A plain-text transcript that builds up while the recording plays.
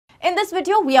In this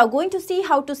video, we are going to see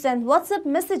how to send WhatsApp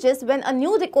messages when a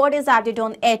new record is added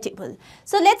on Airtable.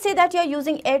 So let's say that you are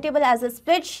using Airtable as a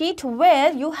spreadsheet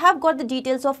where you have got the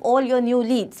details of all your new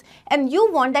leads, and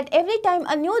you want that every time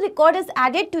a new record is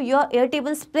added to your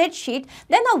Airtable spreadsheet,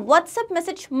 then a WhatsApp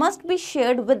message must be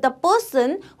shared with the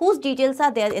person whose details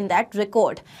are there in that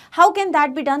record. How can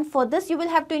that be done? For this, you will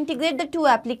have to integrate the two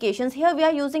applications. Here we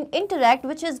are using Interact,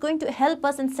 which is going to help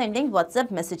us in sending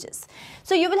WhatsApp messages.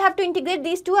 So you will have to integrate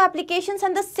these two applications,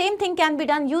 and the same thing can be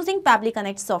done using Pabbly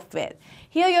Connect software.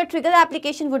 Here your trigger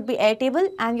application would be Airtable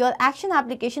and your action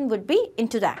application would be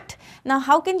Interact. Now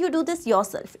how can you do this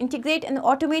yourself? Integrate and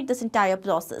automate this entire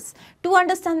process. To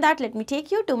understand that, let me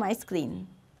take you to my screen.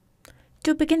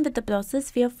 To begin with the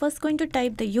process, we are first going to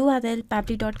type the URL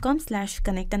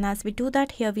pabbly.com/connect, and as we do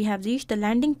that, here we have reached the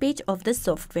landing page of this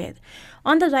software.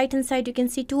 On the right hand side, you can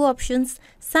see two options,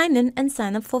 sign in and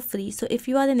sign up for free. So if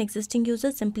you are an existing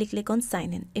user, simply click on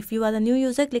sign in. If you are a new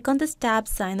user, click on this tab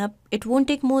sign up. It won't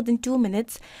take more than 2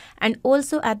 minutes, and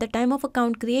also at the time of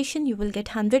account creation, you will get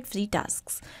 100 free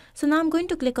tasks. So now I'm going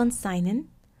to click on sign in.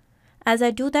 As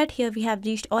I do that, here we have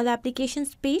reached all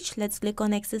applications page. Let's click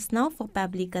on access now for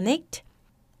Pabbly Connect.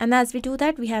 And as we do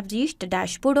that, we have reached the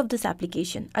dashboard of this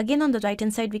application. Again, on the right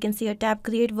hand side, we can see a tab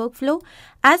create workflow.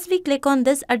 As we click on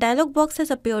this, a dialog box has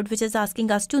appeared which is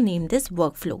asking us to name this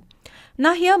workflow.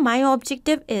 Now here my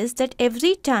objective is that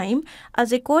every time a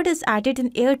record is added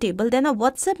in Airtable, then a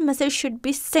WhatsApp message should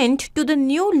be sent to the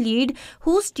new lead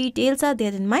whose details are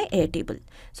there in my Airtable.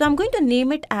 So I'm going to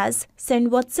name it as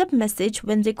send WhatsApp message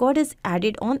when record is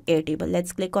added on Airtable.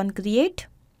 Let's click on create.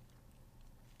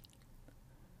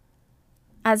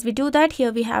 As we do that,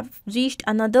 here we have reached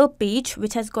another page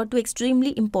which has got two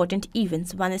extremely important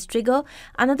events. One is trigger,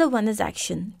 another one is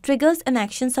action. Triggers and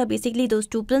actions are basically those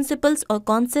two principles or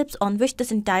concepts on which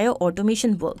this entire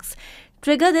automation works.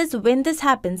 Trigger is when this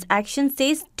happens, action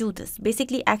says do this.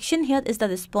 Basically, action here is the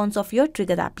response of your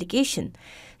trigger application.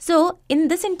 So in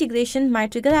this integration, my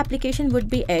trigger application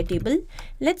would be Airtable.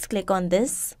 Let's click on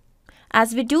this.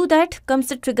 As we do that, comes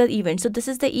the trigger event. So this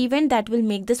is the event that will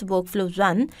make this workflow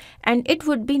run, and it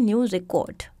would be new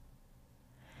record.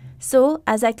 So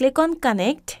as I click on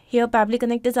connect, here Pabbly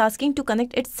Connect is asking to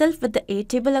connect itself with the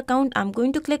Airtable account. I'm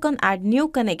going to click on add new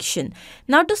connection.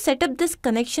 Now to set up this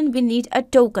connection, we need a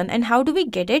token. And how do we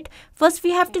get it? First,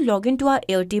 we have to log into our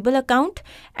Airtable account.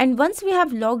 And once we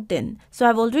have logged in, so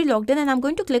I've already logged in, and I'm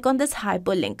going to click on this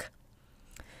hyperlink.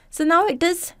 So now it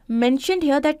is mentioned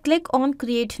here that click on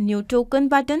create new token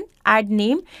button, add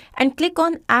name, and click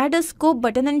on add a scope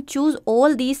button and choose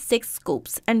all these 6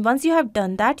 scopes. And once you have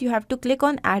done that, you have to click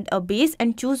on add a base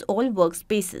and choose all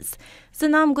workspaces. So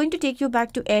now I'm going to take you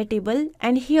back to Airtable,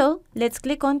 and here let's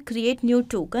click on create new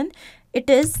token. It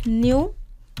is new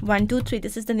 123.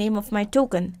 This is the name of my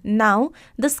token. Now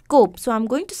the scope. So I'm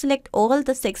going to select all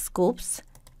the 6 scopes,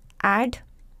 add.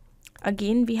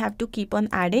 Again, we have to keep on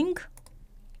adding.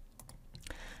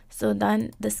 So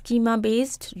then the schema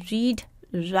based, read,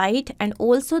 write, and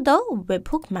also the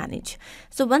webhook manage.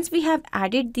 So once we have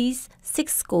added these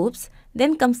 6 scopes,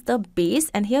 then comes the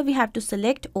base, and here we have to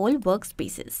select all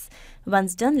workspaces.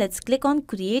 Once done, let's click on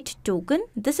create token.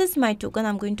 This is my token.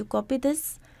 I'm going to copy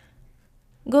this,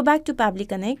 go back to Pabbly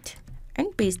Connect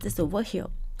and paste this over here.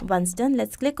 Once done,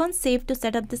 let's click on save to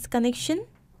set up this connection.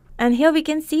 And here we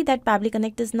can see that Pabbly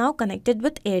Connect is now connected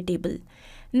with Airtable.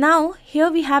 Now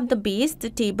here we have the base, the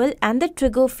table, and the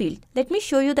trigger field. Let me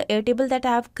show you the Airtable that I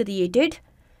have created.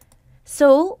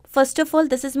 So first of all,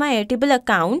 this is my Airtable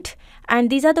account, and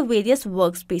these are the various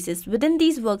workspaces. Within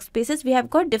these workspaces, we have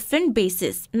got different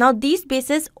bases. Now these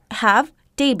bases have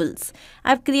tables.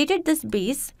 I've created this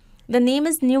base. The name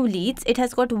is new leads. It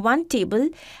has got one table,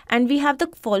 and we have the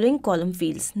following column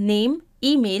fields: name,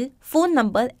 email, phone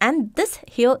number, and this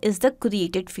here is the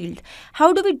created field.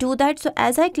 How do we do that? So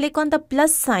as I click on the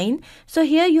plus sign, so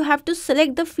here you have to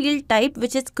select the field type,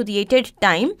 which is created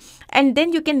time, and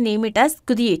then you can name it as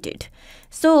created.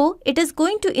 So it is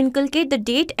going to inculcate the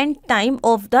date and time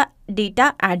of the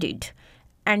data added.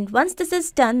 And once this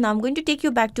is done, now I'm going to take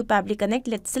you back to Pabbly Connect.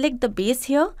 Let's select the base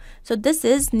here. So this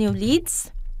is new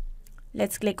leads.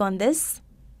 Let's click on this.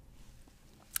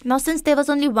 Now since there was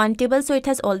only one table, so it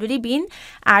has already been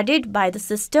added by the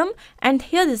system, and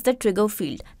here is the trigger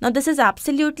field. Now this is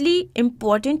absolutely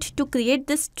important to create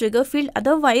this trigger field,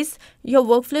 otherwise your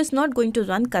workflow is not going to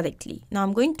run correctly. Now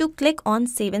I'm going to click on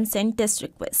save and send test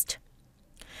request.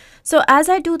 So as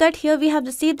I do that, here we have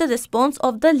received the response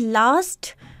of the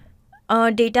last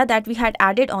data that we had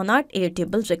added on our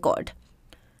Airtable record.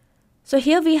 So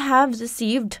here we have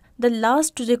received the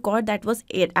last record that was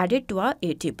added to our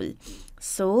Airtable.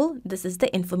 So this is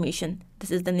the information. This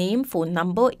is the name, phone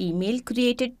number, email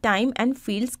created, time and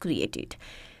fields created.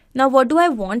 Now what do I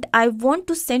want? I want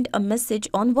to send a message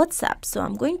on WhatsApp. So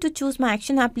I'm going to choose my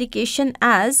action application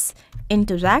as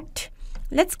Interact.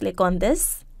 Let's click on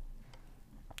this.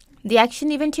 The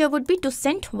action event here would be to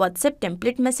send WhatsApp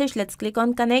template message. Let's click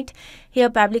on Connect. Here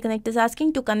Pabbly Connect is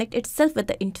asking to connect itself with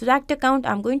the Interact account.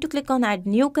 I'm going to click on Add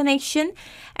New Connection.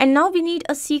 And now we need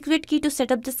a secret key to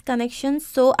set up this connection.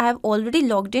 So I have already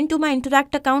logged into my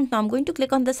Interact account. Now I'm going to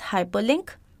click on this hyperlink.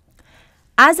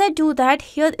 As I do that,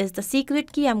 here is the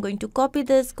secret key. I'm going to copy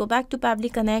this, go back to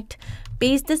Pabbly Connect,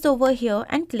 paste this over here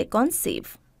and click on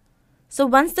Save. So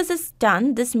once this is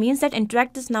done, this means that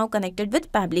Interact is now connected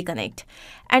with Pabbly Connect.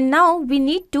 And now we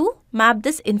need to map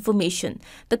this information,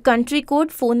 the country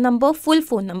code, phone number, full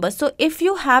phone number. So if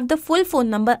you have the full phone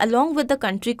number along with the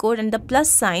country code and the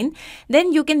plus sign,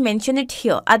 then you can mention it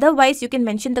here. Otherwise, you can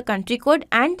mention the country code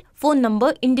and phone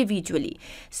number individually.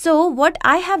 So what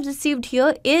I have received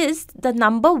here is the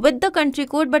number with the country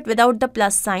code but without the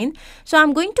plus sign. So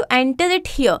I'm going to enter it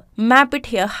here, map it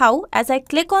here. How? As I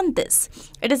click on this,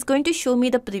 it is going to show me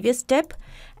the previous step,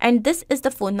 and this is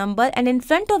the phone number, and in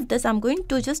front of this I'm going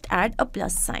to just add a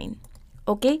plus sign.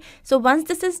 Okay, so once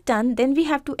this is done, then we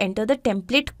have to enter the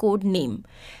template code name.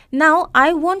 Now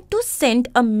I want to send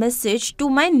a message to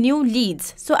my new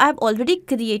leads. So I've already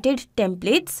created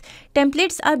templates.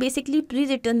 Templates are basically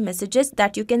pre-written messages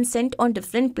that you can send on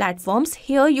different platforms.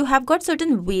 Here you have got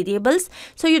certain variables,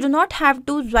 so you do not have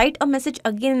to write a message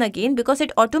again and again because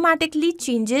it automatically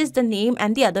changes the name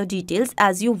and the other details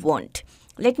as you want.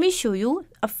 Let me show you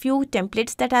a few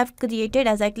templates that I've created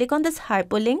as I click on this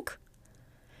hyperlink.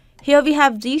 Here we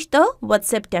have reached the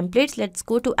WhatsApp templates. Let's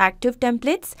go to active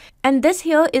templates. And this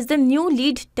here is the new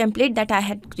lead template that I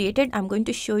had created. I'm going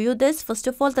to show you this. First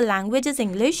of all, the language is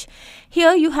English.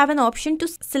 Here you have an option to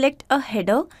select a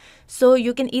header. So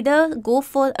you can either go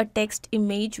for a text,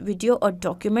 image, video or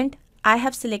document. I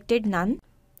have selected none.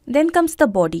 Then comes the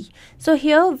body. So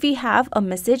here we have a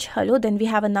message, hello, then we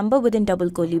have a number within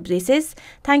double curly braces.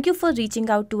 Thank you for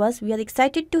reaching out to us. We are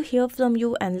excited to hear from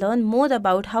you and learn more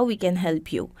about how we can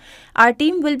help you. Our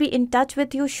team will be in touch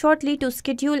with you shortly to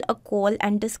schedule a call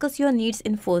and discuss your needs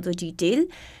in further detail.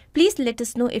 Please let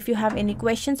us know if you have any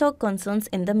questions or concerns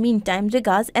in the meantime.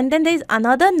 Regards. And then there is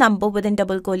another number within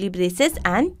double curly braces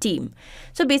and team.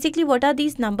 So basically, what are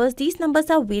these numbers? These numbers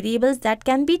are variables that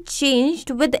can be changed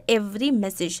with every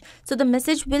message. So the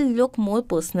message will look more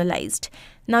personalized.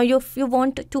 Now, if you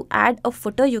want to add a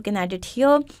footer, you can add it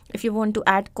here. If you want to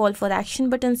add call for action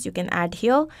buttons, you can add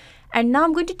here. And now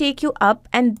I'm going to take you up,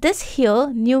 and this here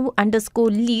new underscore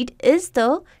lead is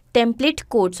the template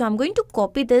code. So I'm going to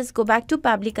copy this, go back to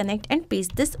Pabbly Connect and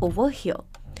paste this over here.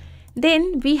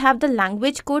 Then we have the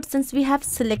language code. Since we have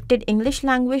selected English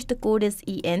language, the code is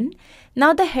EN.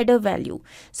 Now the header value.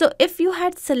 So if you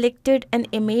had selected an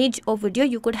image or video,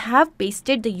 you could have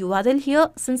pasted the URL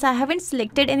here. Since I haven't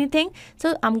selected anything,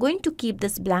 so I'm going to keep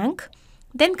this blank.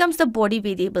 Then comes the body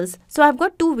variables. So I've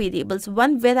got two variables.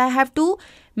 One where I have to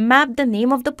map the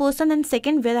name of the person, and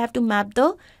second where I have to map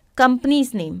the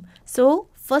company's name. So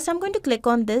first I'm going to click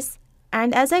on this,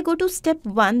 and as I go to step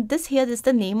 1, this here is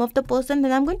the name of the person.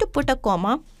 Then I'm going to put a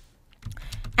comma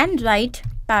and write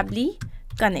Pabbly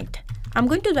Connect. I'm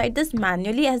going to write this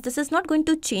manually as this is not going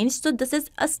to change. So this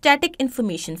is a static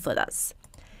information for us.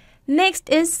 Next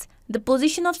is the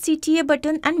position of CTA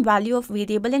button and value of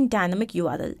variable in dynamic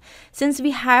URL. Since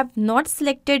we have not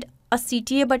selected a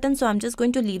CTA button, so I'm just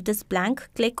going to leave this blank.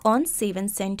 Click on Save and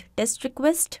Send Test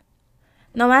Request.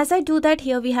 Now as I do that,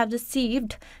 here we have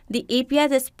received the API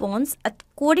response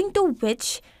according to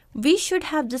which we should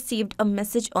have received a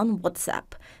message on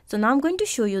WhatsApp. So now I'm going to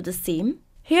show you the same.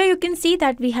 Here you can see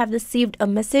that we have received a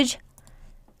message,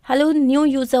 hello new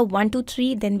user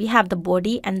 123, then we have the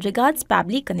body and regards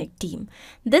Pabbly Connect team.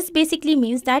 This basically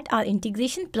means that our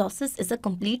integration process is a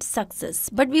complete success,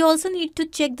 but we also need to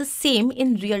check the same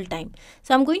in real time.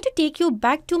 So I'm going to take you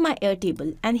back to my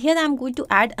Airtable, and here I'm going to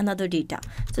add another data.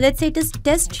 So let's say it is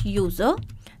test user,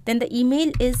 then the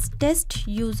email is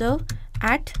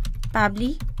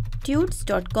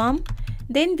testuser@pabblytudes.com,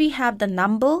 then we have the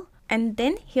number, and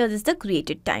then here is the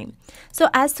created time. So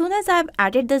as soon as I've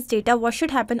added this data, what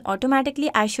should happen? Automatically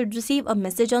I should receive a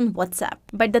message on WhatsApp.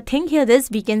 But the thing here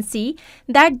is we can see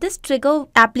that this trigger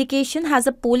application has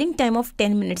a polling time of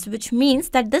 10 minutes, which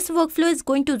means that this workflow is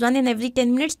going to run in every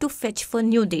 10 minutes to fetch for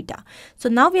new data. So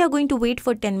now we are going to wait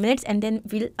for 10 minutes and then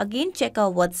we'll again check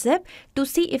our WhatsApp to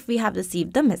see if we have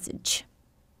received the message.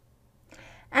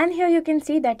 And here you can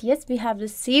see that yes, we have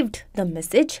received the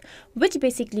message, which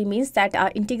basically means that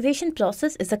our integration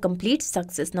process is a complete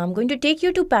success. Now I'm going to take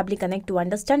you to Pabbly Connect to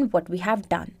understand what we have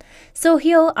done. So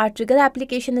here our trigger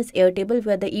application is Airtable,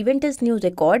 where the event is new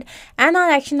record, and our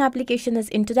action application is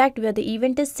Interact, where the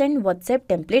event is send WhatsApp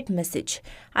template message.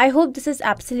 I hope this is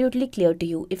absolutely clear to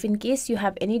you. If in case you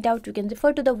have any doubt, you can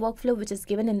refer to the workflow which is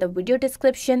given in the video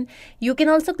description. You can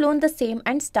also clone the same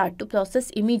and start to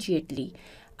process immediately.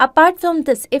 Apart from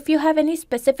this, if you have any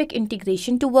specific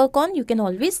integration to work on, you can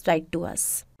always write to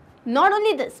us. Not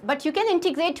only this, but you can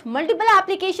integrate multiple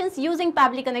applications using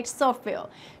Pabbly Connect software.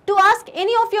 To ask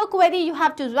any of your query, you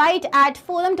have to write at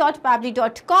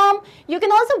forum.pabbly.com. You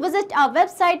can also visit our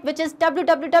website, which is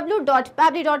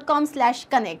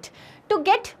www.pabbly.com/connect. To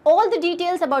get all the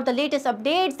details about the latest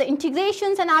updates, the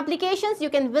integrations and applications, you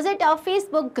can visit our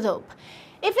Facebook group.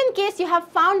 If in case you have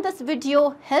found this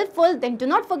video helpful, then do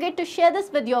not forget to share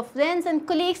this with your friends and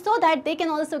colleagues so that they can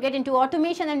also get into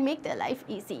automation and make their life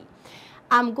easy.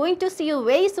 I'm going to see you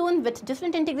very soon with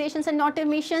different integrations and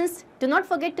automations. Do not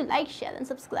forget to like, share and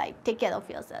subscribe. Take care of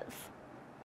yourself.